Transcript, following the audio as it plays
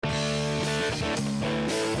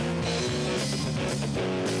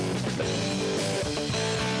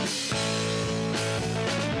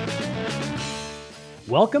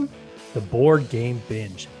Welcome to Board Game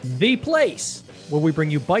Binge, the place where we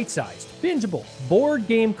bring you bite-sized, bingeable board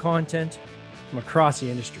game content from across the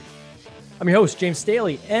industry. I'm your host, James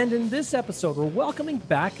Staley, and in this episode, we're welcoming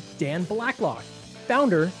back Dan Blacklock,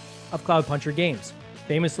 founder of Cloud Puncher Games,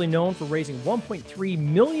 famously known for raising $1.3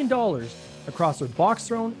 million across their Box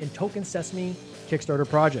Throne and Token Sesame Kickstarter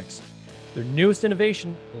projects. Their newest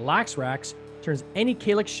innovation, Lax Racks, turns any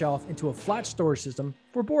Calyx shelf into a flat storage system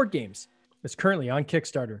for board games. It's currently on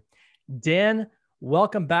Kickstarter. Dan,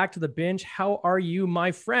 welcome back to the binge. How are you,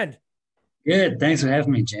 my friend? Good. Thanks for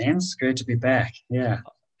having me, James. Great to be back. Yeah.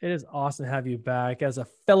 It is awesome to have you back. As a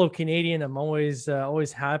fellow Canadian, I'm always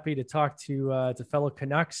happy to talk to fellow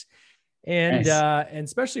Canucks, and Nice. and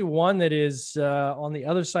especially one that is on the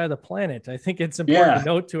other side of the planet. I think it's important to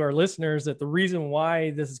note to our listeners that the reason why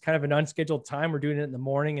this is kind of an unscheduled time, we're doing it in the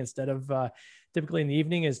morning instead of typically in the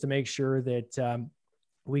evening, is to make sure that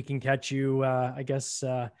we can catch you,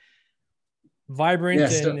 vibrant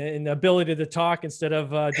and ability to talk instead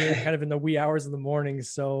of doing it kind of in the wee hours of the morning.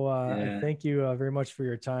 So I thank you very much for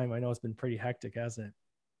your time. I know it's been pretty hectic, hasn't it?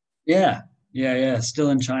 Yeah.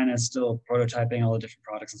 Still in China, still prototyping all the different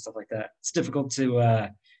products and stuff like that. It's difficult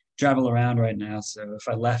to travel around right now. So if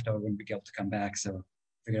I left, I wouldn't be able to come back. So I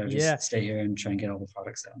figured I'd just stay here and try and get all the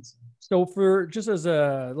products down. So for just as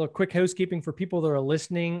a little quick housekeeping for people that are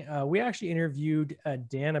listening, we actually interviewed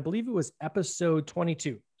Dan, I believe it was episode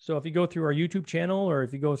 22. So if you go through our YouTube channel or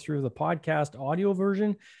if you go through the podcast audio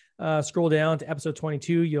version, scroll down to episode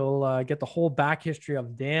 22, you'll get the whole back history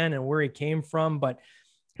of Dan and where he came from, but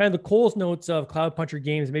kind of the Coles notes of Cloud Puncher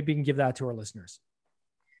Games. Maybe you can give that to our listeners.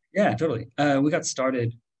 Yeah, totally. We got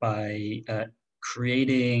started by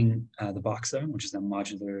creating the Box Throne, which is a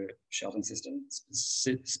modular shelving system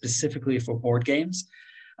specifically for board games.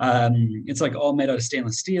 It's like all made out of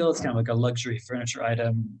stainless steel. It's kind of like a luxury furniture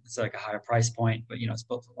item. It's like a higher price point, but it's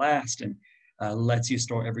built to last and lets you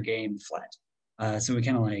store every game flat. So we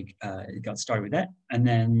kind of like got started with that. And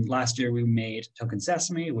then last year we made Token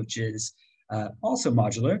Sesame, which is also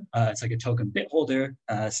modular. It's like a token bit holder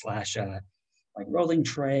slash like rolling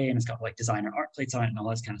tray, and it's got like designer art plates on it and all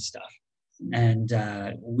this kind of stuff. And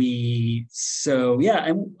we've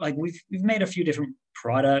made a few different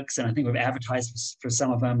products, and I think we've advertised for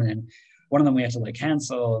some of them, and one of them we had to like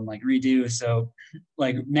cancel and like redo. So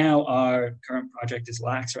like now our current project is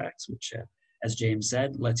Lax Racks, which as James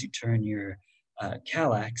said, lets you turn your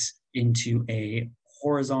Kallax into a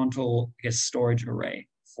horizontal, I guess, storage array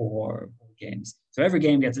for games. So every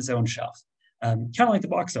game gets its own shelf, kind of like the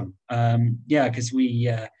Box Throne. Because we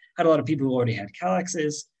had a lot of people who already had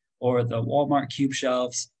Kallaxes or the Walmart cube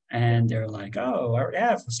shelves, and they're like, "Oh, I already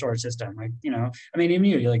have a storage system." Like, even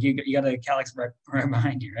you got a Kallax right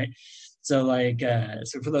behind you, right? So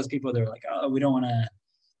so for those people, they're like, "Oh, we don't want to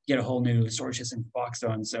get a whole new storage system for Box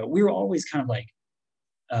Throne." So we were always kind of like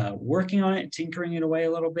working on it, tinkering it away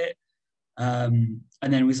a little bit. And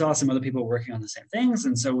then we saw some other people working on the same things,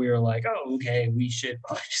 and so we were like, "Oh, okay, we should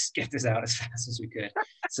probably just get this out as fast as we could."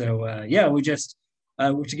 So we just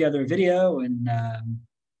worked together a video and.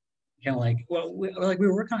 Kind of we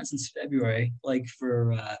were working on it since February, like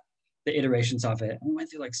for the iterations of it. And we went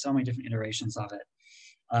through like so many different iterations of it.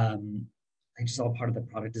 Like just all part of the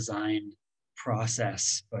product design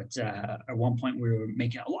process. But at one point we were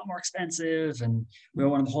making it a lot more expensive, and we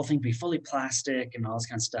wanted the whole thing to be fully plastic and all this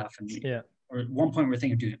kind of stuff. And or at one point we were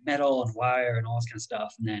thinking of doing metal and wire and all this kind of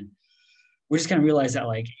stuff. And then we just kind of realized that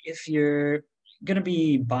like if you're gonna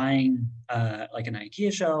be buying like an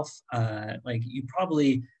IKEA shelf, like you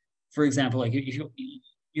probably, for example, like if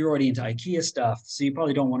you're already into IKEA stuff, so you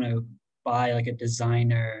probably don't want to buy like a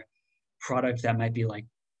designer product that might be like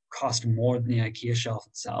cost more than the IKEA shelf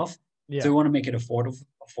itself. Yeah. So we want to make it affordable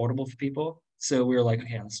for people. So we were like,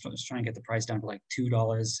 okay, let's try and get the price down to like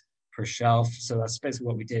 $2 per shelf. So that's basically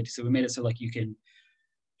what we did. So we made it so like you can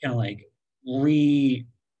kind of like reinvent,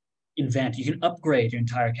 you can upgrade your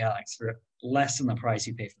entire Kallax for less than the price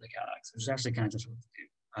you pay for the Kallax, which is actually kind of just what we do.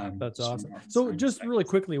 That's awesome. So just really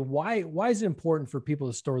quickly, why is it important for people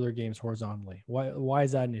to store their games horizontally? Why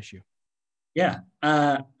is that an issue? Yeah,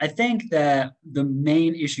 I think that the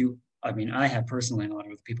main issue, I have personally, and a lot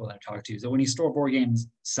of the people that I talk to, is that when you store board games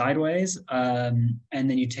sideways, and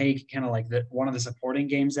then you take kind of like one of the supporting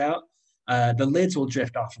games out, the lids will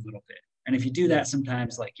drift off a little bit. And if you do that,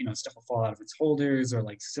 sometimes like, stuff will fall out of its holders, or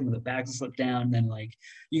like some of the bags will slip down. And then like,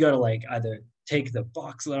 you got to like either take the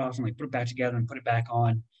box lid off and like put it back together and put it back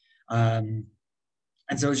on. And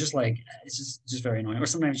so it's just like, it's just very annoying. Or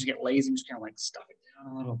sometimes you get lazy and just kind of like stuff it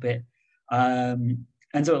down a little bit. And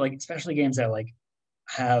so like, especially games that like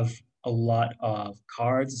have a lot of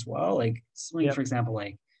cards as well. Like, for example,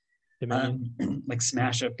 like Dominion. Like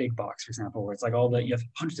Smash Up Big Box, for example, where it's like all the you have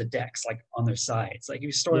hundreds of decks like on their sides. Like if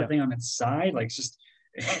you store that thing on its side, like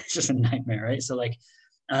it's just a nightmare, right? So like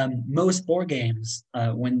most board games,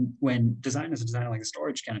 when designers are designing like a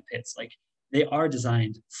storage kind of pits, like they are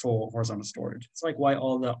designed for horizontal storage. It's like why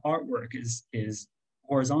all the artwork is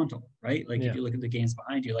horizontal, right? Like if you look at the games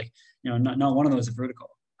behind you, like not one of those are vertical.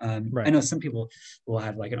 Right. I know some people will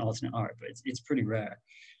have like an alternate art, but it's pretty rare.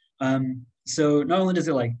 So not only does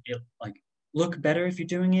it look better if you're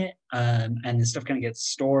doing it, and the stuff kind of gets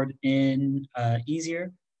stored in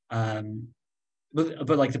easier.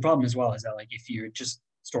 But like the problem as well is that like if you're just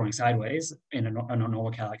storing sideways in a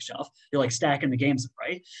normal Kallax shelf, you're like stacking the games,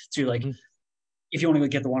 right? So you're like, if you want to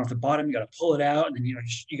get the one off the bottom, you got to pull it out, and then you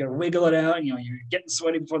got to wiggle it out, and you're getting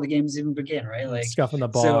sweaty before the games even begin, right? Like scuffing the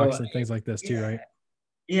box and things like this too, right?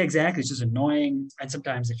 Yeah, exactly. It's just annoying. And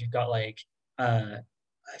sometimes if you've got like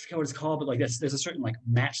I forget what it's called, but like there's a certain like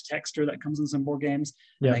match texture that comes in some board games.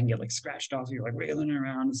 And I can get like scratched off. You're like wiggling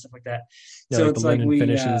around and stuff like that. Yeah, so like it's like we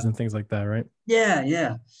finishes and things like that, right?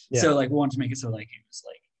 Yeah. So like we want to make it so like it was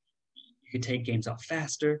like you could take games off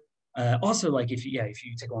faster. Also, like if you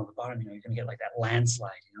take one on the bottom, you're gonna get like that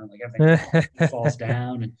landslide. Like everything falls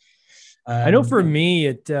down. And I know for me,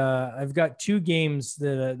 I've got two games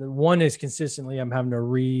that the one is consistently I'm having to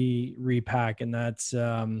repack, and that's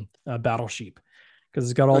Battle Sheep. Because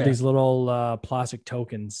it's got all these little plastic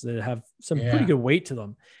tokens that have some pretty good weight to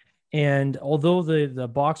them. And although the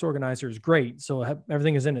box organizer is great, so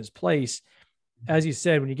everything is in its place, as you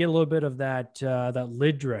said, when you get a little bit of that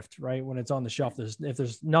lid drift, right, when it's on the shelf, if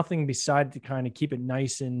there's nothing beside to kind of keep it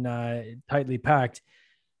nice and tightly packed,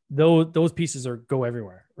 those pieces go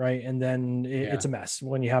everywhere, right? And then it's a mess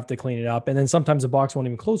when you have to clean it up. And then sometimes the box won't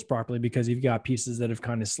even close properly because you've got pieces that have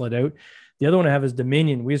kind of slid out. The other one I have is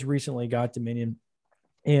Dominion. We just recently got Dominion.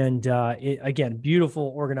 And again,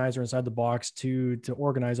 beautiful organizer inside the box to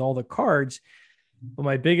organize all the cards. But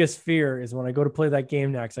my biggest fear is when I go to play that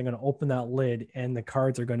game next, I'm going to open that lid and the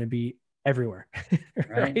cards are going to be everywhere.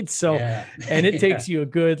 Right. So, and it takes you a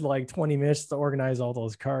good like 20 minutes to organize all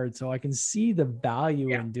those cards. So I can see the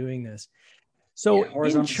value in doing this. So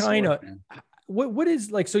in China, what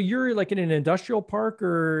is like, so you're like in an industrial park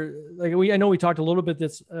or like, I know we talked a little bit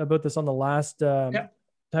about this on the last,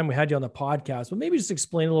 time we had you on the podcast, but maybe just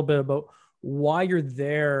explain a little bit about why you're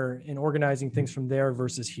there and organizing things from there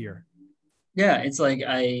versus here. Yeah, it's like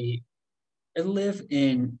I live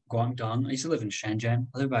in Guangdong. I used to live in Shenzhen.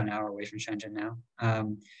 I live about an hour away from Shenzhen now.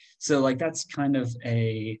 So like that's kind of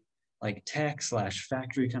a like tech /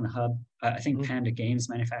 factory kind of hub. I think Panda Games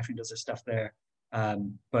Manufacturing does their stuff there.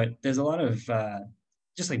 But there's a lot of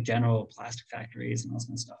just like general plastic factories and all this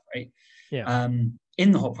kind of stuff, right? Yeah.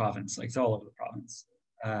 In the whole province, like it's all over the province.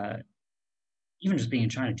 Even just being in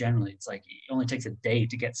China generally, it's like it only takes a day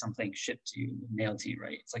to get something shipped to you, mailed to you,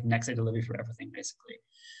 right? It's like next day delivery for everything, basically.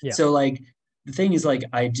 Yeah. So like the thing is like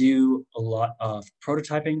I do a lot of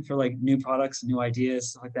prototyping for like new products, new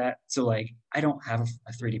ideas, stuff like that. So like I don't have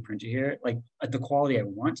a 3D printer here. Like at the quality I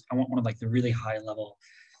want one of like the really high level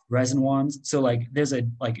resin ones. So like there's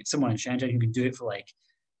someone in Shenzhen who can do it for like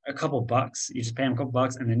a couple bucks. You just pay him a couple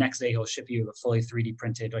bucks, and the next day he'll ship you a fully 3D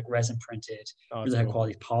printed, like resin printed, really high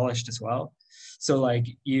quality, polished as well. So like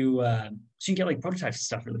you can get like prototypes and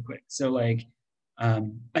stuff really quick. So like,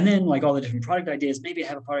 and then like all the different product ideas. Maybe I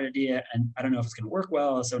have a product idea and I don't know if it's going to work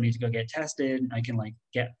well, so I need to go get it tested. And I can like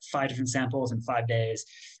get 5 different samples in 5 days,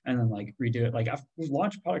 and then like redo it. Like we've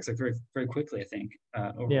launched products like very very quickly. I think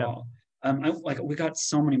overall. We got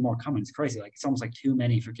so many more coming. It's crazy. Like it's almost like too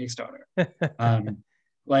many for Kickstarter.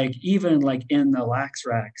 Like even like in the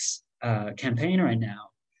Laxrax campaign right now,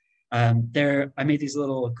 I made these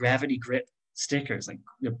little gravity grip stickers, like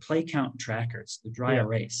the play count trackers, the dry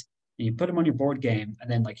erase, and you put them on your board game, and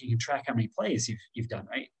then like you can track how many plays you've done,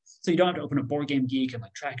 right? So you don't have to open a Board Game Geek and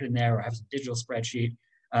like track it in there or have a digital spreadsheet.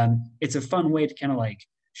 It's a fun way to kind of like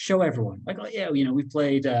show everyone, like we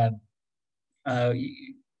played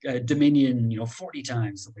Dominion, 40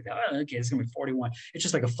 times, something like that. Oh, okay, it's gonna be 41. It's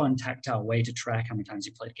just like a fun tactile way to track how many times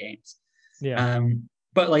you played games. Yeah.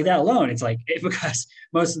 But like that alone, it's like because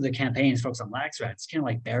most of the campaigns focus on Laxrax, it's kind of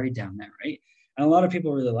like buried down there, right? And a lot of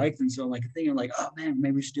people really like them. So like thinking like, oh man,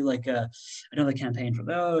 maybe we should do like another campaign for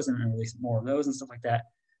those and release more of those and stuff like that.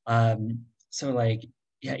 So like,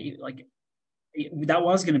 yeah, like that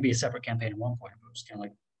was going to be a separate campaign at one point, but we just kind of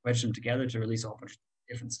like wedged them together to release a whole bunch of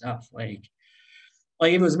different stuff. Like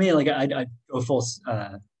if it was me, like I'd go full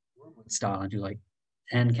style and do like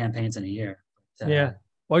 10 campaigns in a year. But, well,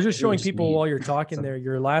 I was just showing people while you're talking there,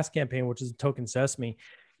 your last campaign, which is Token Sesame.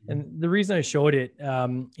 And the reason I showed it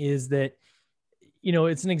is that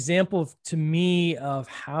it's an example to me of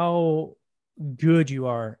how good you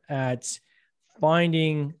are at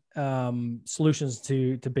finding solutions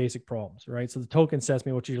to basic problems, right? So the Token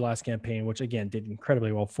Sesame, which is your last campaign, which again did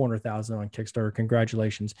incredibly well, 400,000 on Kickstarter.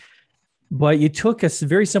 Congratulations. But you took a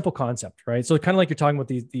very simple concept, right? So kind of like you're talking about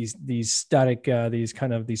these static, these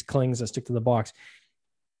clings that stick to the box.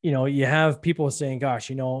 You have people saying, gosh,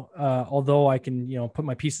 although I can, put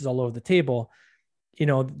my pieces all over the table,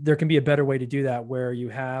 there can be a better way to do that where you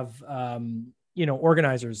have,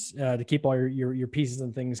 organizers to keep all your pieces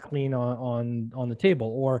and things clean on the table,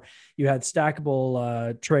 or you had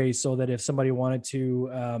stackable trays so that if somebody wanted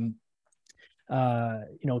to,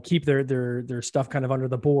 keep their stuff kind of under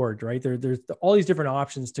the board, right? There's all these different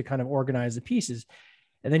options to kind of organize the pieces.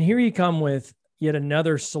 And then here you come with yet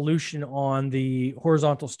another solution on the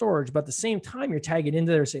horizontal storage, but at the same time, you're tagging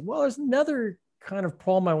into there saying, well, there's another kind of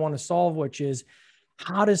problem I want to solve, which is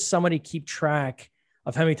how does somebody keep track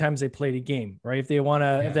of how many times they played a game, right? If they want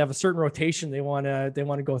to, if they have a certain rotation, they want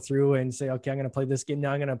to go through and say, okay, I'm going to play this game.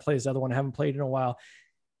 Now I'm going to play this other one I haven't played in a while.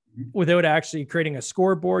 Without actually creating a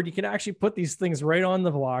scoreboard, you can actually put these things right on the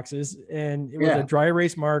boxes, and with a dry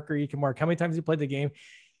erase marker, you can mark how many times you played the game.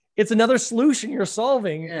 It's another solution you're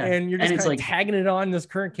solving, and you're just kind of tagging it on this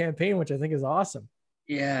current campaign, which I think is awesome.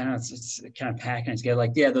 Yeah, no, it's kind of packing it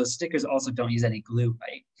together. Those stickers also don't use any glue,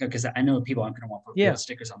 right? Because I know people aren't going to want to put real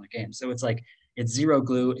stickers on their game. So it's zero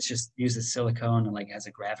glue. It's just uses silicone and has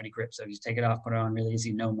a gravity grip. So you take it off, put it on really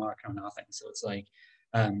easy, no mark, no nothing. So it's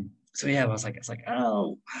I was like,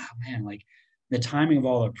 oh man, the timing of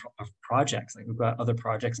all the projects, we've got other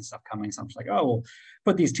projects and stuff coming. So I'm just like, oh, we'll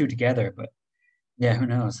put these two together. But yeah, who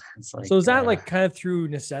knows? It's so is that kind of through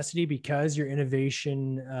necessity because your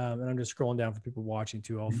innovation, and I'm just scrolling down for people watching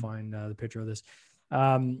too, I'll find the picture of this,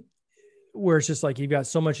 where it's just you've got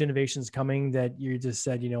so much innovations coming that you just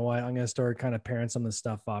said, you know what, I'm going to start kind of pairing some of the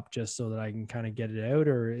stuff up just so that I can kind of get it out?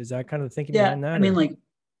 Or is that kind of thinking behind that? I mean, we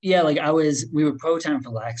were prototyping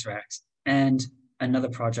for Laxrax and another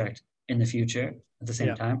project in the future at the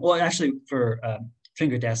same time. Well, actually for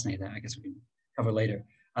Finger Destiny, that I guess we can cover later,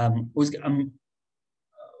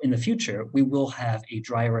 in the future, we will have a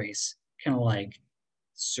dry erase kind of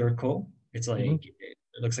circle. It's it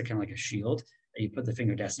looks like kind of like a shield that you put the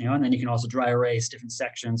Finger Destiny on. Then you can also dry erase different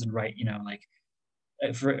sections and write,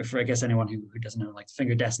 for I guess anyone who doesn't know,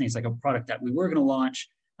 Finger Destiny is a product that we were going to launch.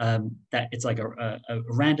 That it's a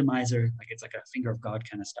randomizer, it's like a finger of God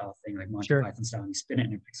kind of style thing, like Monty Python style. And you spin it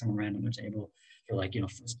and it picks someone random on the table for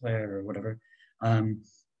first player or whatever.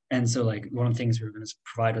 And so one of the things we were going to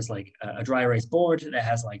provide was a dry erase board that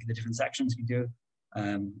has the different sections you can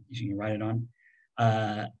do. You can write it on.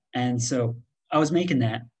 And so I was making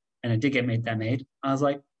that, and I did get that made. I was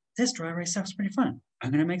like, this dry erase stuff's pretty fun. I'm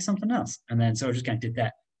going to make something else. And then so I just kind of did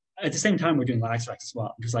that. At the same time, we're doing Laxrax as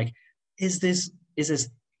well. I'm just is this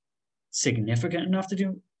significant enough to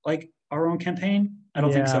do our own campaign? I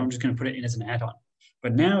don't think so. I'm just going to put it in as an add-on.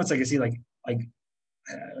 But now it's I see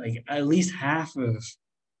at least half of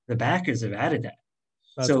the backers have added that.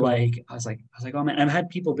 That's so cool. I was like, oh man, I've had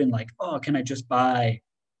people been oh, can I just buy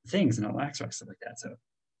things and Laxrax stuff like that? So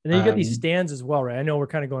and then you got these stands as well, right? I know we're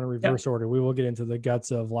kind of going in reverse order. We will get into the guts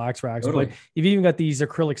of Laxrax, but you've even got these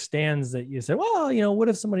acrylic stands that you say, well, what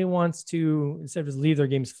if somebody wants to, instead of just leave their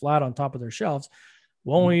games flat on top of their shelves,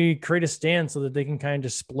 won't we create a stand so that they can kind of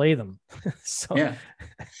display them? So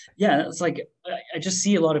it's I just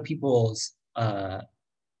see a lot of people's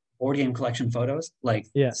board game collection photos,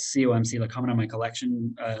 COMC, comment on my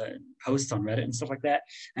collection posts on Reddit and stuff like that.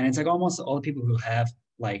 And it's almost all the people who have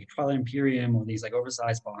Twilight Imperium or these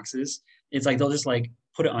oversized boxes, it's they'll just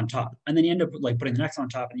put it on top, and then you end up putting the next on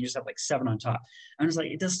top, and you just have 7 on top. I'm just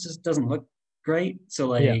it just doesn't look great.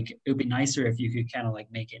 So it would be nicer if you could kind of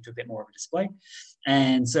make it into a bit more of a display.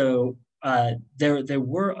 And so there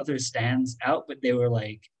were other stands out, but they were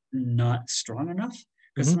not strong enough,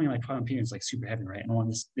 because something like Twilight Imperium is super heavy, right? And I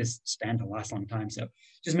want this stand to last a long time. So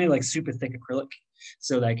just made super thick acrylic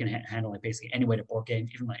so that I can handle basically any way to board game,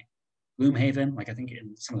 even Gloomhaven. I think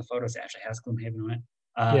in some of the photos it actually has Gloomhaven on it.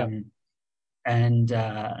 And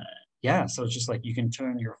so it's just you can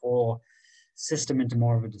turn your whole system into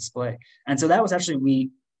more of a display. And so that was actually,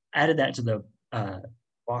 we added that to the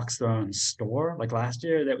Box Throne store last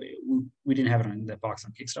year. That we didn't have it on the box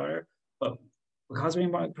on Kickstarter, but because we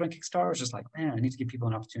didn't put on Kickstarter, it's just man, I need to give people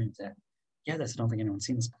an opportunity to get this. I don't think anyone's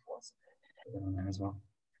seen this before, so put it on there as well.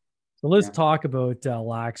 So let's talk about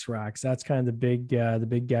Laxrax. That's kind of the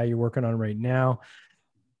big guy you're working on right now.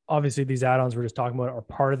 Obviously, these add-ons we're just talking about are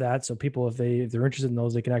part of that. So people, if they're interested in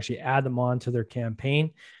those, they can actually add them on to their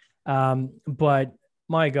campaign. But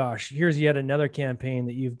my gosh, here's yet another campaign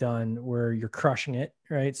that you've done where you're crushing it,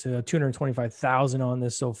 right? So 225,000 on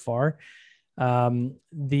this so far.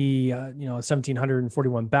 The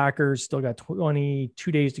 1,741 backers, still got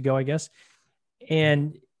 22 days to go, I guess.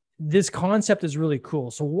 And this concept is really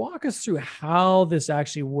cool. So walk us through how this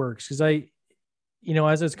actually works. Cause as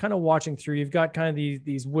I was kind of watching through, you've got kind of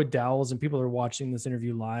these wood dowels, and people are watching this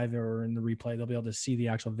interview live or in the replay, they'll be able to see the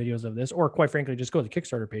actual videos of this, or quite frankly, just go to the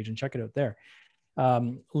Kickstarter page and check it out there.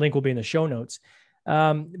 Link will be in the show notes.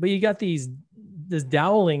 But you got this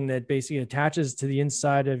doweling that basically attaches to the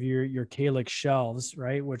inside of your Calyx shelves,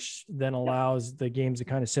 right? Which then allows the games to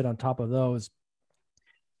kind of sit on top of those.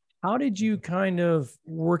 How did you kind of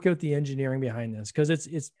work out the engineering behind this? Because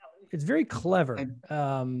it's very clever.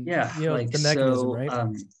 The mechanism, right?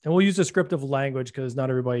 And we'll use descriptive language because not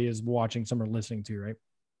everybody is watching, some are listening to, right?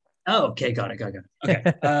 Oh, okay, got it. Okay,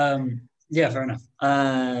 fair enough.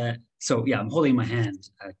 I'm holding in my hand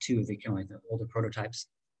two of the kind of like the older prototypes,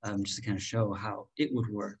 just to kind of show how it would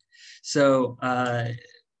work. So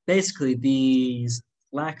basically, these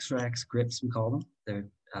Laxrax grips, we call them. They're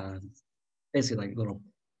basically like little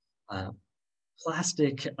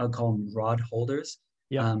plastic, I'll call them rod holders.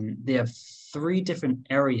 Yeah. They have 3 different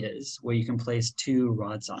areas where you can place 2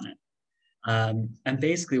 rods on it. And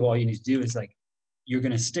basically all you need to do is like, you're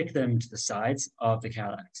going to stick them to the sides of the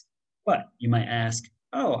Calyx. But you might ask,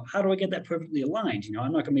 oh, how do I get that perfectly aligned?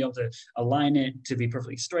 I'm not going to be able to align it to be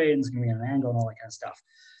perfectly straight, and it's going to be at an angle and all that kind of stuff.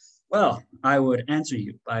 Well, I would answer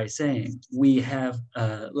you by saying we have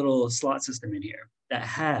a little slot system in here that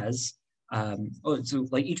has, so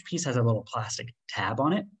like each piece has a little plastic tab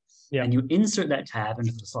on it. Yeah. And you insert that tab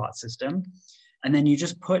into the slot system, and then you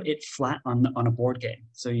just put it flat on a board game.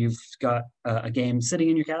 So you've got a game sitting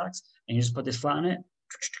in your Calyx, and you just put this flat on it,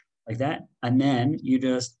 like that, and then you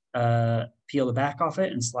just peel the back off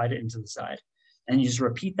it and slide it into the side. And you just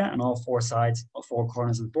repeat that on all 4 sides, all 4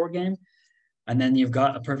 corners of the board game. And then you've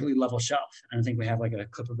got a perfectly level shelf. And I think we have like a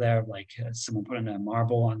clip of there of like someone putting a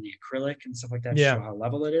marble on the acrylic and stuff like that to show how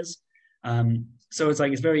level it is. So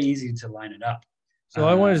it's very easy to line it up. So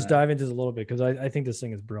I want to just dive into this a little bit because I think this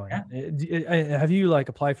thing is brilliant. Yeah. Have you like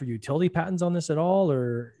applied for utility patents on this at all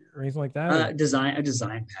or anything like that? A design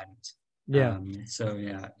patent. Yeah.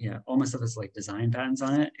 All my stuff is like design patents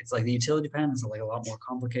on it. It's like the utility patents are like a lot more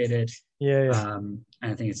complicated. Yeah. And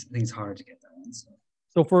I think it's hard to get that one.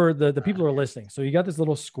 So for the people who are listening, so you got this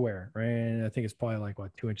little square, right? And I think it's probably like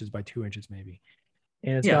 2 inches by 2 inches maybe.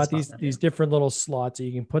 And it's got these different little slots that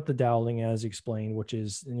you can put the doweling as explained, and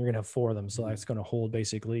you're going to have 4 of them. So that's going to hold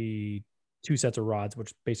basically 2 sets of rods,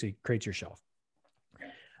 which basically creates your shelf.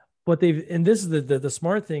 But this is the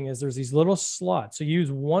smart thing is there's these little slots. So you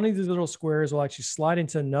use one of these little squares will actually slide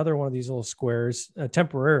into another one of these little squares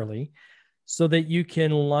temporarily so that you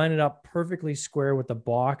can line it up perfectly square with the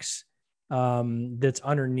box that's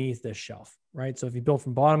underneath this shelf, right? So if you build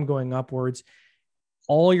from bottom going upwards,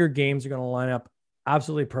 all your games are going to line up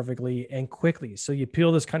absolutely perfectly and quickly. So you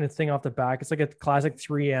peel this kind of thing off the back. It's like a classic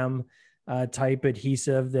 3M type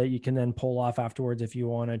adhesive that you can then pull off afterwards if you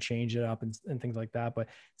want to change it up and things like that, but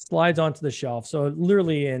slides onto the shelf. So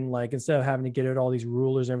literally instead of having to get out all these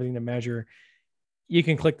rulers and everything to measure, you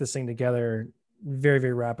can click this thing together very,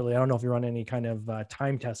 very rapidly. I don't know if you run any kind of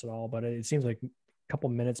time test at all, but it seems like a couple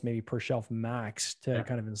minutes maybe per shelf max to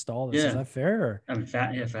kind of install this. Is that fair?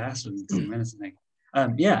 Faster than 2 minutes, I think.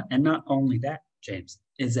 And not only that, James,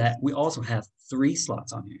 is that we also have 3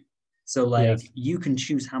 slots on here. So you can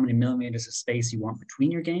choose how many millimeters of space you want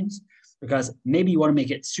between your games, because maybe you want to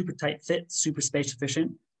make it super tight fit, super space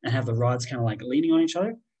efficient, and have the rods kind of like leaning on each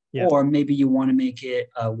other. Yeah. Or maybe you want to make it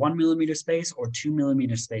 1 millimeter space or 2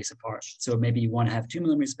 millimeter space apart. So maybe you want to have 2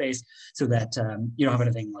 millimeter space so that you don't have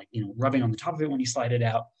anything like rubbing on the top of it when you slide it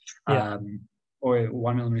out. Or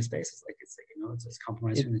 1 millimeter space is it's a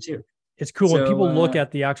compromise between the two. It's cool when people look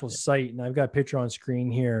at the actual site, and I've got a picture on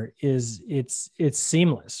screen here. It's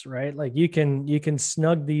seamless, right? Like you can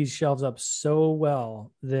snug these shelves up so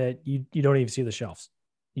well that you don't even see the shelves.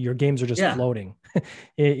 Your games are just floating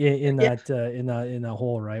in that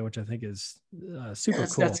hole, right? Which I think is super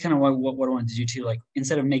cool. That's kind of what I wanted to do too. Like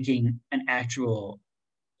instead of making an actual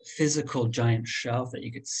physical giant shelf that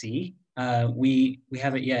you could see, we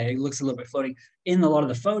have it. It looks a little bit floating. In a lot of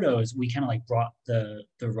the photos, we kind of like brought the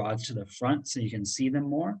rods to the front so you can see them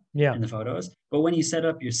more in the photos. But when you set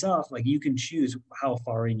up yourself, like you can choose how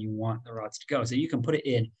far in you want the rods to go. So you can put it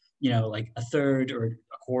in, like a third or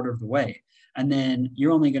a quarter of the way. And then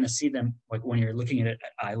you're only going to see them like when you're looking at it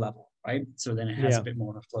at eye level, right? So then it has a bit more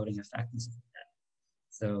of a floating effect and stuff like that.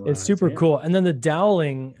 So It's so super yeah. cool. And then the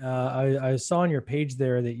doweling, I saw on your page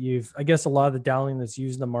there that I guess a lot of the doweling that's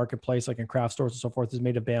used in the marketplace, like in craft stores and so forth, is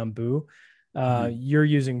made of bamboo. Mhm. You're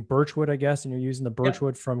using birchwood, I guess, and you're using the Yep.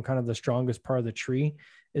 birchwood from kind of the strongest part of the tree.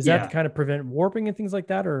 Is that to Yeah. kind of prevent warping and things like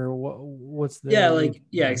that, or what's Yeah, the like reason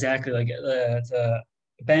yeah, there? exactly. Like the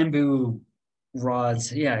bamboo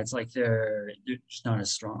rods, yeah, it's like they're just not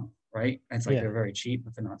as strong, right? It's like Yeah, they're very cheap,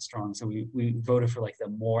 but they're not strong. So we voted for like the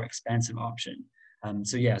more expensive option.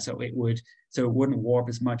 So yeah, so it wouldn't warp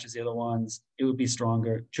as much as the other ones. It would be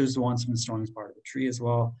stronger. Choose the ones from the strongest part of the tree as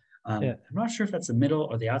well. yeah, I'm not sure if that's the middle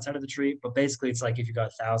or the outside of the tree, but basically it's like if you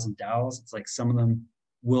got 1,000 dowels, it's like some of them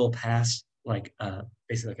will pass like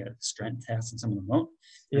basically like a strength test and some of them won't.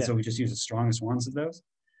 And yeah. so we just use the strongest ones of those.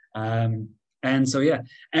 Um, and so yeah,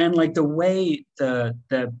 and like the way the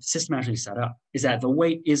system actually set up is that the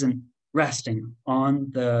weight isn't resting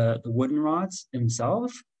on the wooden rods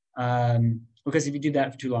themselves. Because if you do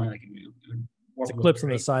that for too long, like it would It's warp the a little bit, clips on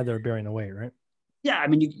the right? side that are bearing the weight, right? Yeah, I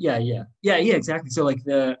mean, yeah, exactly. So like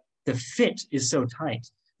the fit is so tight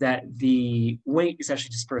that the weight is actually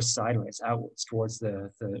dispersed sideways, outwards towards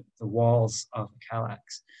the walls of the Kallax.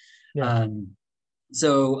 Yeah. Um,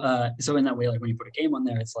 so in that way, like when you put a game on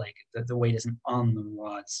there, it's like the weight isn't on the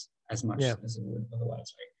rods as much Yeah. as it would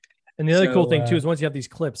otherwise, right? And the other cool So thing too is once you have these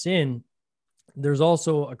clips in, there's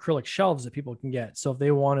also acrylic shelves that people can get. So if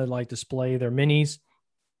they want to like display their minis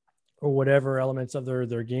or whatever elements of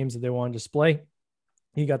their games that they want to display,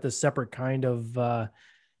 you got this separate kind of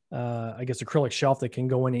I guess acrylic shelf that can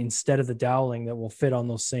go in instead of the doweling that will fit on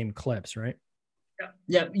those same clips, right?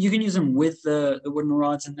 yeah, you can use them with the wooden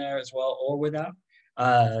rods in there as well, or without.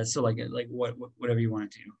 So like whatever you want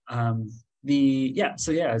to do.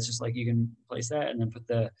 So yeah, it's just like you can place that and then put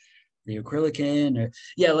the acrylic in, or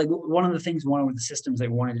yeah, like one of the things we wanted with the systems, they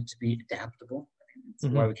wanted it to be adaptable. I think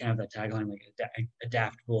that's why Mm-hmm. we kind of have that tagline, like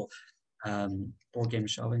adaptable board game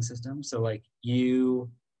shelving system. So like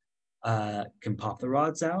you can pop the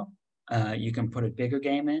rods out. You can put a bigger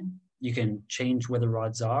game in. You can change where the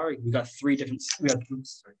rods are. We got three different slots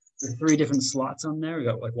on there. We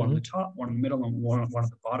got like one on Mm-hmm. the top, one in the middle, and one at the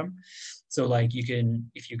bottom. So like you can,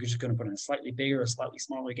 if you're just going to put in a slightly bigger or slightly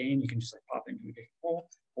smaller game, you can just like pop into a big hole.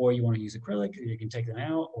 Or you want to use acrylic, you can take them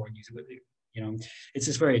out or use it with you know. It's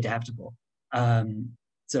just very adaptable. And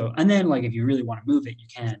then like if you really want to move it, you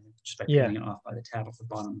can just by Yeah. peeling it off by the tab at the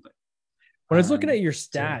bottom. But When I was looking um, at your so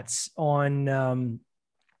stats on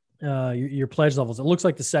your pledge levels, it looks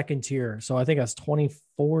like the second tier. So I think that's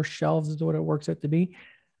 24 shelves is what it works out to be.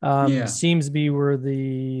 yeah. Seems to be where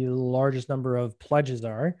the largest number of pledges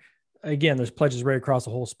are. Again, there's pledges right across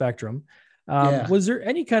the whole spectrum. Yeah. Was there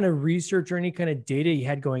any kind of research or any kind of data you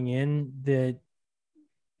had going in that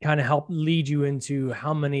kind of helped lead you into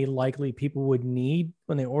how many likely people would need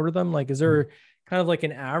when they order them? Like, is there kind of like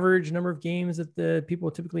an average number of games that the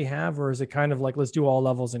people typically have, or is it kind of like, let's do all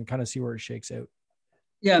levels and kind of see where it shakes out?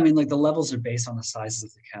 Yeah, I mean, like the levels are based on the sizes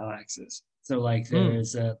of the Kallaxes. So like Mm,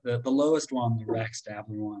 there's the lowest one, the Rex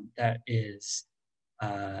Dabbler one, that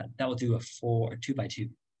will do a 2x2,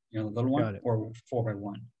 the little one, got it. or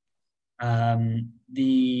 4x1.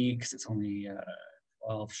 Because it's only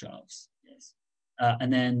 12 shelves. Yes.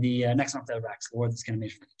 And then the next one, the Rax Lord, that's going to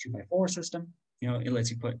make like a 2x4 system. It lets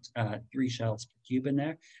you put 3 shelves per cube in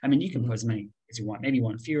there. I mean, you can Mhm. put as many as you want. Maybe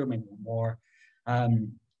one fewer, maybe one more.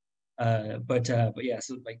 Um, but yeah,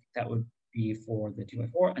 so like that would be for the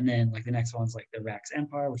 2x4, and then like the next one's like the Rax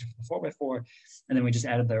Empire, which is the 4x4, and then we just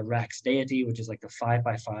added the Rax Deity, which is like the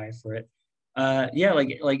 5x5 for it. Yeah, like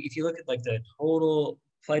if you look at like the total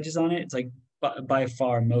pledges on it, it's like by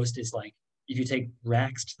far most is like if you take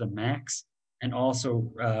Rax to the max and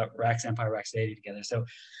also Rax Empire, Rax Deity together. So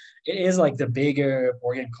it is like the bigger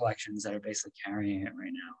board game collections that are basically carrying it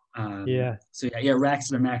right now. Yeah. So yeah, Racks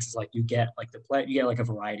to the Max is like you get like you get like a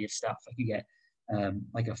variety of stuff. Like you get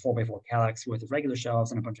like a 4x4 Kallax worth of regular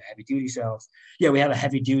shelves and a bunch of heavy duty shelves. Yeah, we have a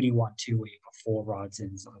heavy duty one too, where you put 4 rods in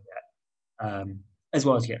and stuff like that. As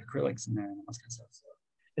well as you get acrylics in there and all that kind of stuff. So,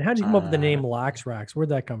 And how did you come up with the uh, name Lax Rax? Where'd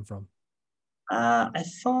that come from? I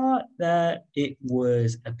thought that it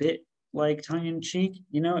was a bit like tongue in cheek.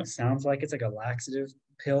 It sounds like it's like a laxative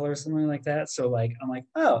pill or something like that. So like I'm like,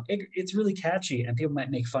 oh, it's really catchy, and people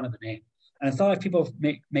might make fun of the name. And I thought if people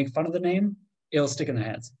make fun of the name, it'll stick in their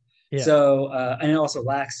heads. Yeah. So and it also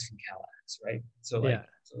lax is from Kallax, right? So like Yeah.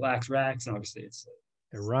 lax rax, and obviously it's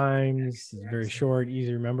It rhymes. It's very rax. short, easy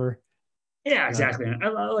to remember. Yeah, Uh, exactly. I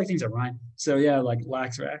like things that rhyme. So yeah, like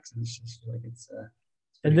lax rax, and it's just like it's and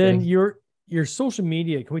pretty then big. your social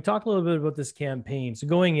media, can we talk a little bit about this campaign? So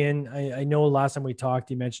going in, I know last time we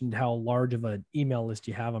talked, you mentioned how large of an email list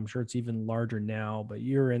you have. I'm sure it's even larger now, but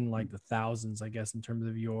you're in like the thousands, I guess, in terms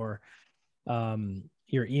of your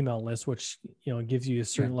email list, which, you know, gives you a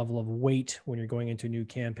certain level of weight when you're going into a new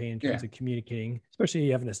campaign in terms of communicating, especially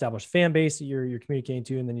you have an established fan base that you're communicating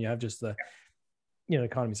to, and then you have just the, you know,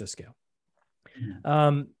 economies of scale.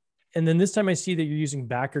 And then this time I see that you're using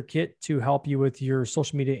BackerKit to help you with your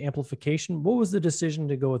social media amplification. What was the decision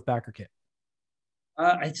to go with BackerKit?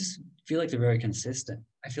 I just feel like they're very consistent.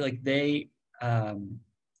 I feel like they,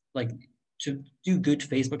 like to do good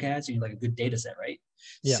Facebook ads, you need like a good data set, right?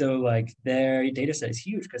 Yeah. So like their data set is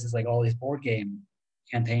huge because it's like all these board game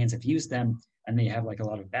campaigns have used them, and they have like a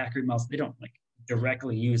lot of backer emails. They don't like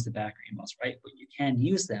directly use the backer emails, right? But you can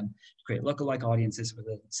use them to create lookalike audiences with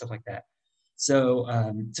it, stuff like that. So,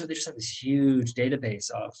 so they just have this huge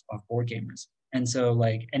database of board gamers, and so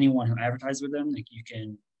like anyone who advertises with them, like you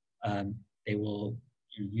can, they will,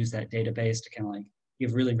 you know, use that database to kind of like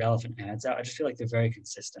give really relevant ads out. I just feel like they're very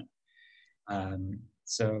consistent. And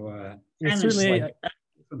certainly, like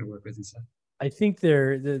fun to work with and stuff. I think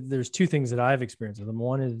there's two things that I've experienced with them.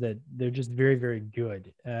 One is that they're just very, very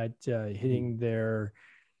good at hitting their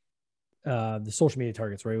the social media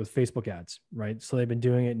targets, right, with Facebook ads, right? So they've been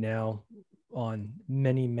doing it now on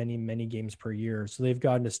many, many, many games per year. So they've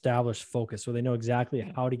got an established focus. So they know exactly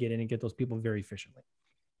how to get in and get those people very efficiently.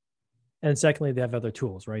 And secondly, they have other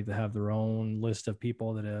tools, right? They have their own list of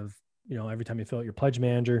people that have, you know, every time you fill out your pledge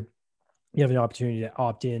manager, you have an opportunity to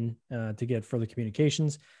opt in to get further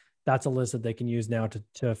communications. That's a list that they can use now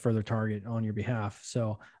to further target on your behalf.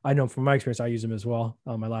 So I know from my experience, I use them as well.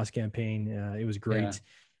 On my last campaign, it was great.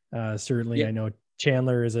 Certainly, I know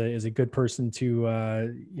Chandler is a good person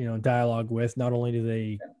to you know, dialogue with. Not only do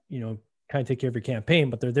they, you know, kind of take care of your campaign,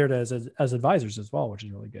 but they're there to, as advisors as well, which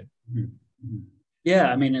is really good.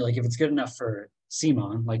 Yeah, I mean, like if it's good enough for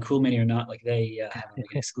CMON, like Cool Mini or not, like they have like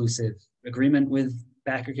an exclusive agreement with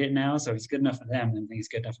BackerKit now, so if it's good enough for them, then I think it's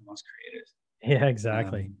good enough for most creators. Yeah,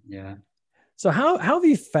 exactly. Yeah. So how have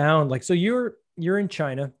you found, like, so you're in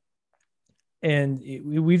China, and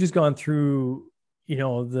we've just gone through, you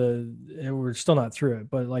know, and we're still not through it,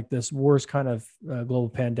 but like this worst kind of global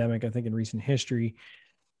pandemic, I think, in recent history,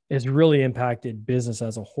 has really impacted business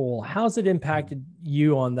as a whole. How's it impacted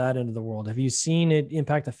you on that end of the world? Have you seen it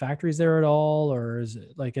impact the factories there at all, or is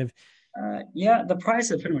it like yeah, the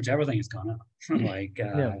price of pretty much everything has gone up. Like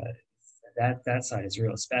that side is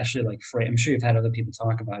real, especially like freight. I'm sure you've had other people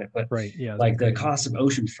talk about it, but right, yeah, like the cost of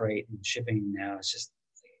ocean freight and shipping now is just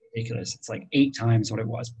ridiculous. It's like 8 times what it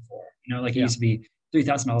was before. You know, like it used to be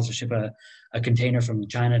 $3,000 to ship a container from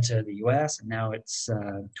China to the US, and now it's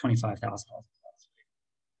 $25,000.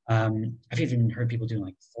 I've even heard people doing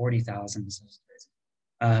like 40,000.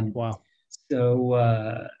 Wow.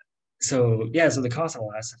 So yeah, so the cost of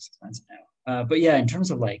all that stuff is expensive now. But yeah, in terms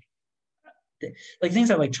of like things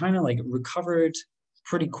that like China like recovered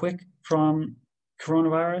pretty quick from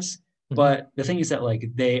coronavirus, but the thing is that like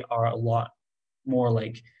they are a lot more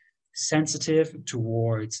like sensitive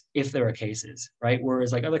towards if there are cases, right?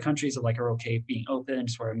 Whereas like other countries are like are okay being open,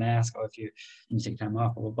 just wear a mask, or if you take time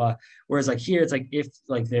off, blah blah blah. Whereas like here, it's like if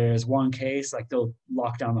like there's one case, like they'll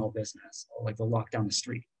lock down the whole business, or like they'll lock down the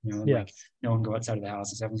street, you know, like no one go outside of the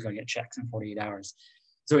house, and everyone's gonna get checks in 48 hours.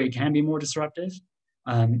 So it can be more disruptive.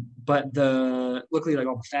 But luckily like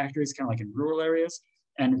all the factories kind of like in rural areas.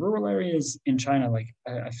 And rural areas in China, like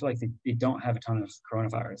I feel like they don't have a ton of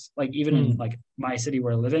coronavirus. Like even in like my city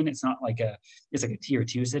where I live in, it's not like it's like a tier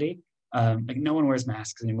 2 city. Like no one wears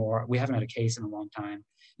masks anymore. We haven't had a case in a long time.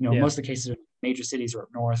 You know, most of the cases in major cities are up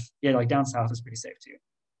north. Yeah, like down south is pretty safe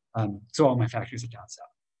too. So all my factories are down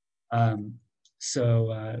south.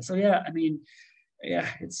 So yeah, I mean, yeah,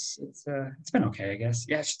 it's been okay, I guess.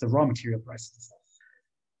 Yeah, it's just the raw material prices and stuff.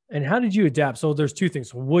 And how did you adapt? So there's two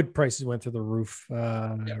things. Wood prices went through the roof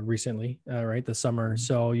recently, right? The summer.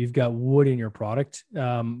 So you've got wood in your product.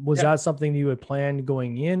 Was that something you had planned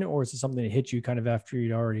going in, or is it something that hit you kind of after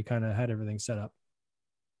you'd already kind of had everything set up?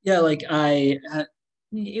 Yeah, like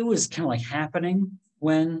it was kind of like happening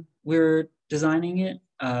when we were designing it.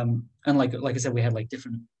 And like I said, we had like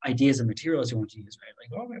different ideas and materials we wanted to use, right?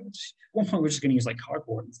 Like, at one point we're just going to use like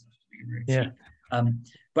cardboard and stuff. Yeah.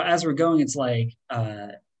 But as we're going, it's like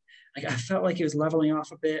I felt like it was leveling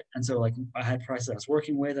off a bit. And so like I had prices I was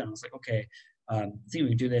working with, and I was like, okay, I think we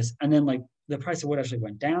can do this. And then like the price of wood actually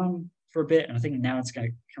went down for a bit. And I think now it's kind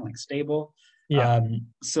of like stable. Yeah.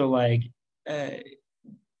 So like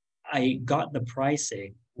I got the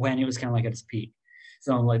pricing when it was kind of like at its peak.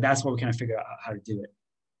 So like that's what we kind of figured out how to do it.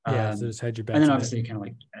 So just hedge your bets. And then obviously you kind of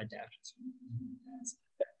like adapt.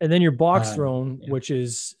 And then your box Um, throne, yeah. which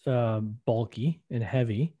is bulky and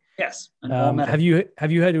heavy. Yes, and all metal.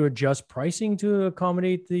 Have you had to adjust pricing to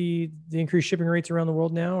accommodate the increased shipping rates around the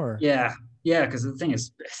world now, or? Yeah, yeah, because the thing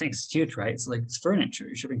is, I think it's huge, right? It's like it's furniture.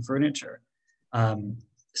 You're shipping furniture. Um,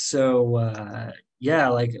 yeah,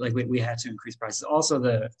 like we had to increase prices. Also,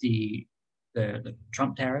 the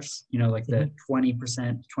Trump tariffs. Like the Mhm.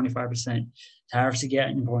 20%, 25% tariffs you get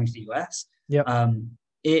in going to the U.S. Yep.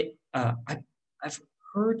 I've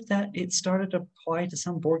heard that it started to apply to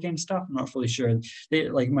some board game stuff. I'm not fully sure.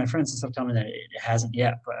 Like my friends and stuff tell me that it hasn't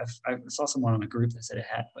yet, but I saw someone on a group that said it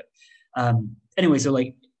had. But anyway, so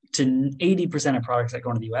like to 80% of products that go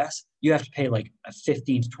into the US, you have to pay like a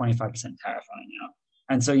 15 to 25% tariff on it now.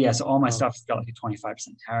 And so yeah, so all my Wow. stuff's got like a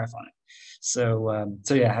 25% tariff on it. So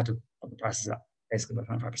yeah, I had to put the prices up basically by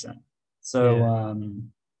 25%. So Yeah.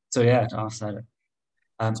 so yeah, to offset it.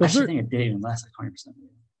 So if Actually, I there, think it did even less, like 20%.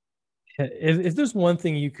 if there's one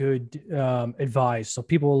thing you could advise, so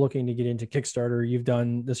people looking to get into Kickstarter, you've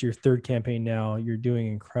done this your third campaign now, you're doing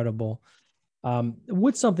incredible.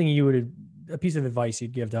 What's something a piece of advice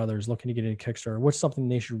you'd give to others looking to get into Kickstarter? What's something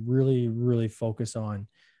they should really, really focus on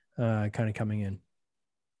kind of coming in?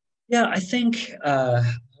 Yeah, I think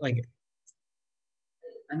like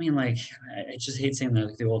I mean, like, I just hate saying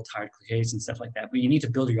the old tired cliches and stuff like that, but you need to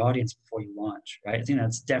build your audience before you launch, right? I think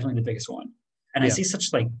that's definitely the biggest one. And I Yeah. see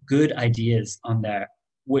such like good ideas on there,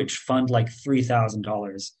 which fund like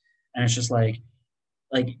 $3,000, and it's just like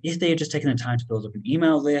if they had just taken the time to build up an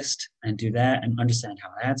email list and do that and understand how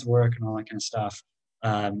ads work and all that kind of stuff,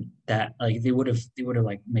 that like they would have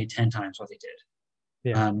like made 10 times what they did.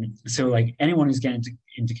 Yeah. So like anyone who's getting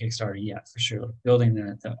into Kickstarter, yeah, for sure, building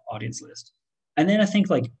the audience list. And then I think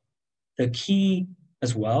like the key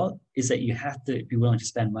as well is that you have to be willing to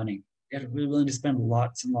spend money. You have to be willing to spend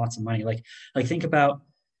lots and lots of money. Like think about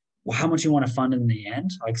how much you want to fund in the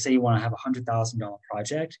end. Like say you want to have $100,000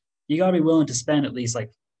 project, you got to be willing to spend at least like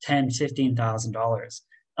 $10,000, $15,000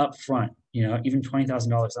 up front. Even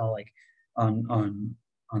 $20,000 on like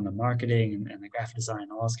on the marketing and the graphic design,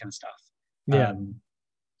 all this kind of stuff. Yeah. Um,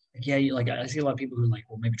 yeah, like I see a lot of people who like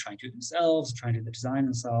will maybe try and do it themselves, try and do the design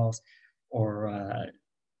themselves, or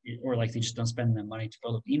like they just don't spend the money to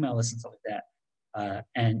build up email lists and stuff like that.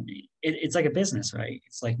 And it's like a business, right?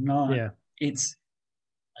 It's like not. Yeah. It's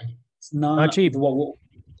like it's Not not cheap.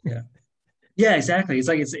 yeah. Yeah, exactly. It's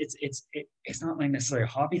like it's not like necessarily a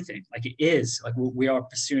hobby thing. Like it is. Like we are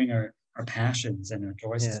pursuing our passions and our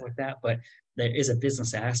joys and Yeah. stuff like that. But there is a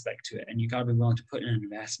business aspect to it, and you got to be willing to put in an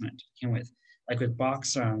investment to begin with. Like with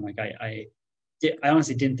Boxstone, like I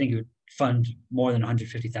honestly didn't think it would fund more than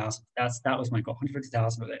 150,000. That was my goal,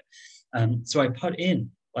 150,000 of it. So I put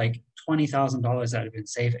in like $20,000 that I've been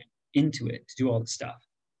saving into it to do all this stuff.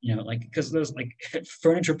 Like because those like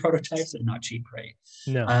furniture prototypes are not cheap, right?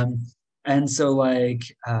 No. And so like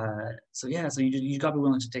so yeah, so you got to be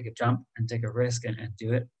willing to take a jump and take a risk and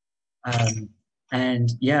do it. And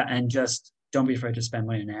yeah, and just don't be afraid to spend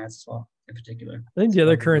money in ads as well, in particular. I think So the a lot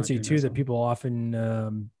other of people are not currency doing that too as that well. people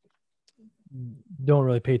often don't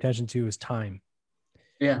really pay attention to is time.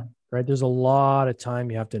 Yeah, Right? There's a lot of time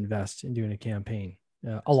you have to invest in doing a campaign.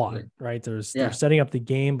 A lot, absolutely. right? There's Yeah, setting up the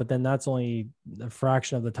game, but then that's only a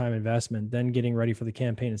fraction of the time investment. Then getting ready for the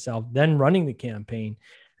campaign itself, then running the campaign,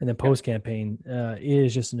 and then yeah, post campaign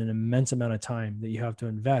is just an immense amount of time that you have to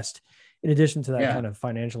invest. In addition to that yeah, kind of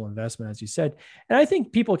financial investment, as you said, and I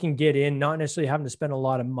think people can get in not necessarily having to spend a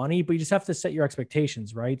lot of money, but you just have to set your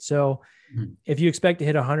expectations, right? So mhm, if you expect to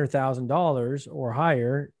hit $100,000 or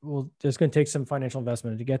higher, well, it's going to take some financial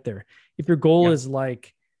investment to get there. If your goal yeah, is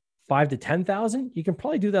like 5 to 10,000, you can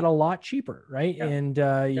probably do that a lot cheaper, right? yeah, And you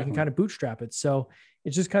can definitely. kind of bootstrap it. So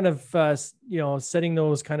it's just kind of setting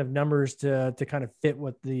those kind of numbers to kind of fit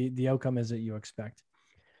what the outcome is that you expect.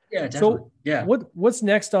 Yeah, definitely. So Yeah. what's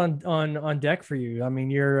next on deck for you? I mean,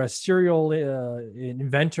 you're a serial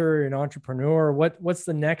inventor and entrepreneur. What's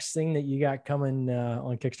the next thing that you got coming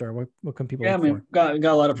on Kickstarter? What can people Yeah, I look mean, for?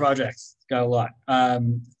 got a lot of projects. Got a lot.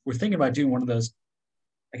 We're thinking about doing one of those,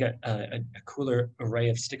 like a cooler array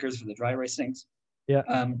of stickers for the dry erase things.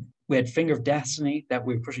 Yeah. We had Finger of Destiny that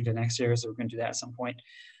we're pushing to next year, so we're going to do that at some point.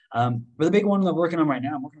 But the big one that I'm working on right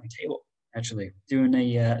now, I'm working on a table, actually, doing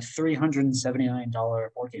a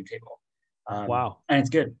 $379 board game table. Wow. And it's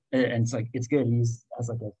good. And it's good. He's as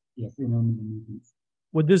like a 3 millimeter movements.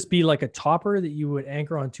 Would this be like a topper that you would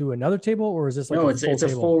anchor onto another table, or is this like No, a it's full it's a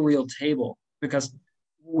table? full real table because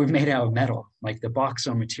we're made out of metal, like the box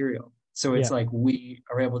on material. So it's Yeah. like we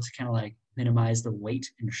are able to kind of like minimize the weight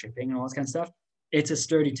and shipping and all this kind of stuff. It's a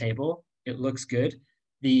sturdy table. It looks good.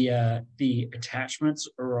 The attachments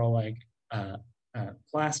are all like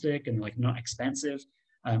plastic and like not expensive.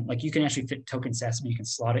 Like you can actually fit token sesame, you can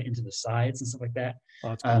slot it into the sides and stuff like that. Oh,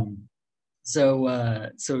 that's cool.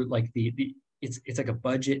 So like it's like a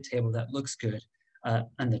budget table that looks good.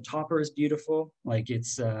 And the topper is beautiful. Like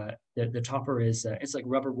it's the topper is it's like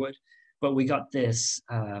rubber wood, but we got this.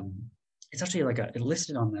 It's actually like it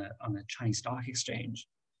listed on the Chinese Stock Exchange.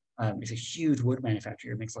 It's a huge wood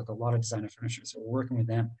manufacturer. It makes like a lot of designer furniture. So we're working with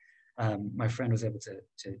them. My friend was able to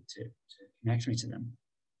connect me to them.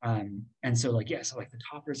 And so like so like the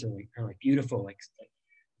toppers are like beautiful. Like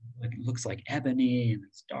it looks like ebony and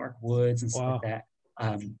it's dark woods and stuff like that.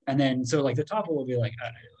 And then so like the topper will be like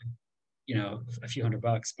a few $100,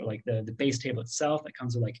 but like the base table itself that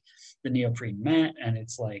comes with like the neoprene mat, and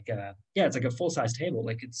it's like it's like a full size table.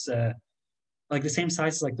 Like it's like the same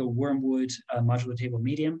size as like the Wormwood modular table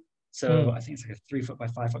medium. So I think it's like a 3 foot by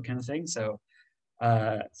 5 foot kind of thing. So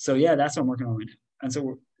that's what I'm working on right now. And so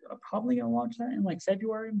we're probably gonna launch that in like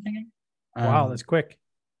February, I'm thinking. Wow, that's quick.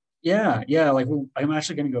 Yeah. Like I'm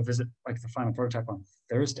actually gonna go visit like the final prototype on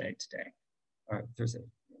Thursday.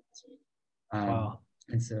 Wow.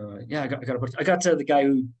 And so I got to the guy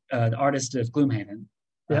who the artist of Gloomhaven,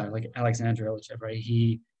 like Alexander Illichev, right?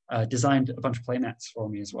 He designed a bunch of playmats for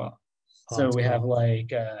me as well. So we have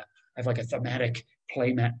like I have like a thematic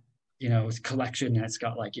playmat, collection that's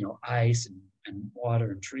got like ice and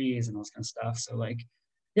water and trees and all this kind of stuff. So like,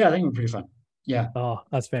 I think we're pretty fun. Yeah. Oh,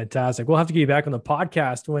 that's fantastic. We'll have to get you back on the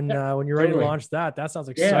podcast when you're ready to launch that. That sounds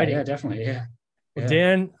exciting. Yeah, definitely. Yeah. Well,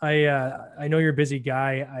 Dan, I know you're a busy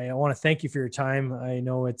guy. I want to thank you for your time. I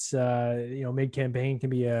know it's mid campaign can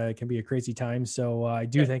be a crazy time. So I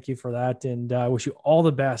do thank you for that, and I wish you all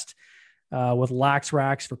the best with Lax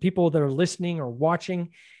Racks. For people that are listening or watching,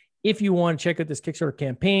 if you want to check out this Kickstarter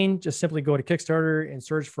campaign, just simply go to Kickstarter and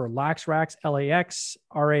search for Lax Racks,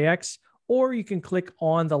 LAXRAX, or you can click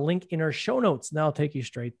on the link in our show notes, and that'll take you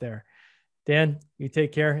straight there. Dan, you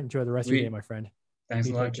take care. Enjoy the rest of your day, my friend. Thanks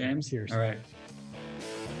a lot, James. Cheers. All right.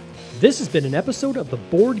 This has been an episode of the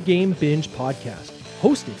Board Game Binge podcast,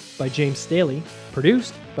 hosted by James Staley,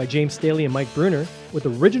 produced by James Staley and Mike Bruner, with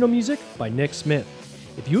original music by Nick Smith.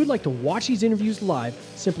 If you would like to watch these interviews live,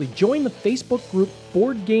 simply join the Facebook group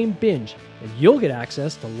Board Game Binge, and you'll get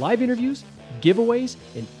access to live interviews, giveaways,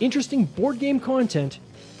 and interesting board game content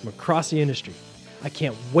from across the industry. I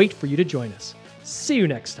can't wait for you to join us. See you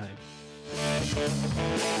next time.